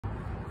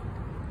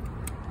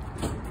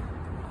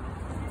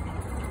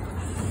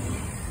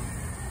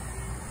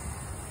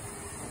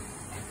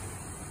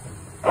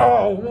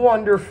Oh,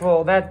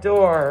 wonderful, that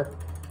door.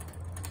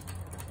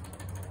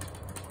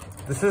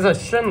 This is a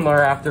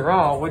Schindler after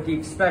all. What do you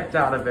expect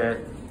out of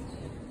it?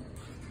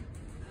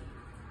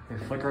 They're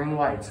flickering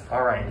lights.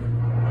 All right.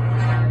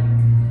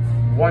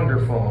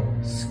 Wonderful.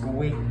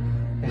 Squeak.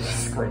 It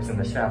just scrapes in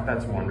the shaft.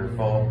 That's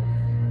wonderful.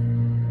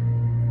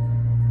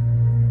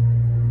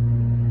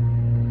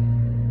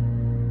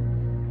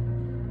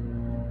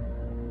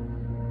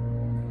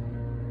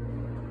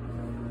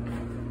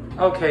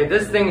 Okay,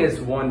 this thing is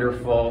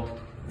wonderful.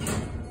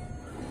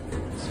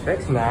 It's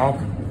fixed now.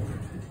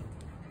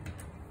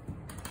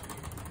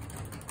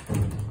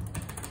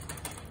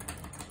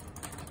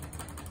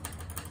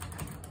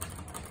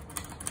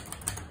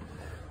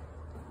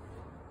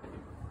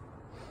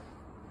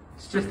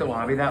 It's just a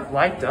lobby. That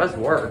light does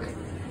work.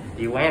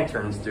 The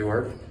lanterns do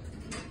work.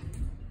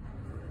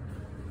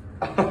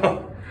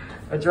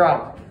 A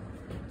drop.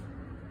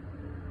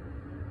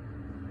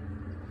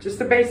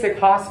 Just a basic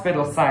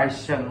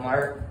hospital-sized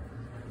Schindler.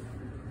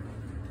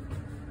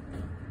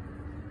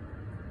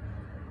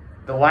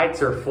 The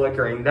lights are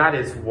flickering. That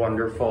is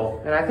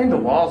wonderful. And I think the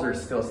walls are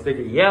still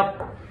sticky.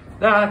 Yep.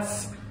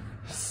 That's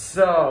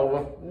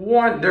so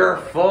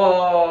wonderful.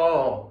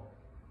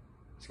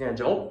 It's gonna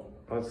jolt.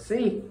 Let's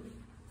see.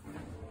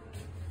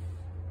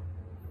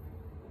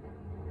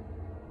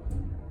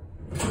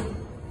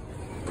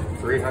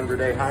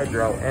 $300A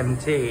Hydro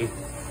MT.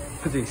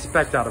 What do you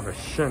expect out of a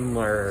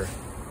Schindler?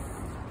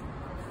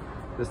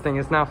 This thing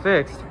is now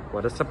fixed.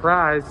 What a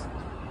surprise.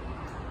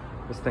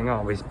 This thing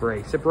always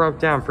breaks. It broke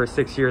down for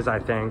 6 years, I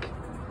think.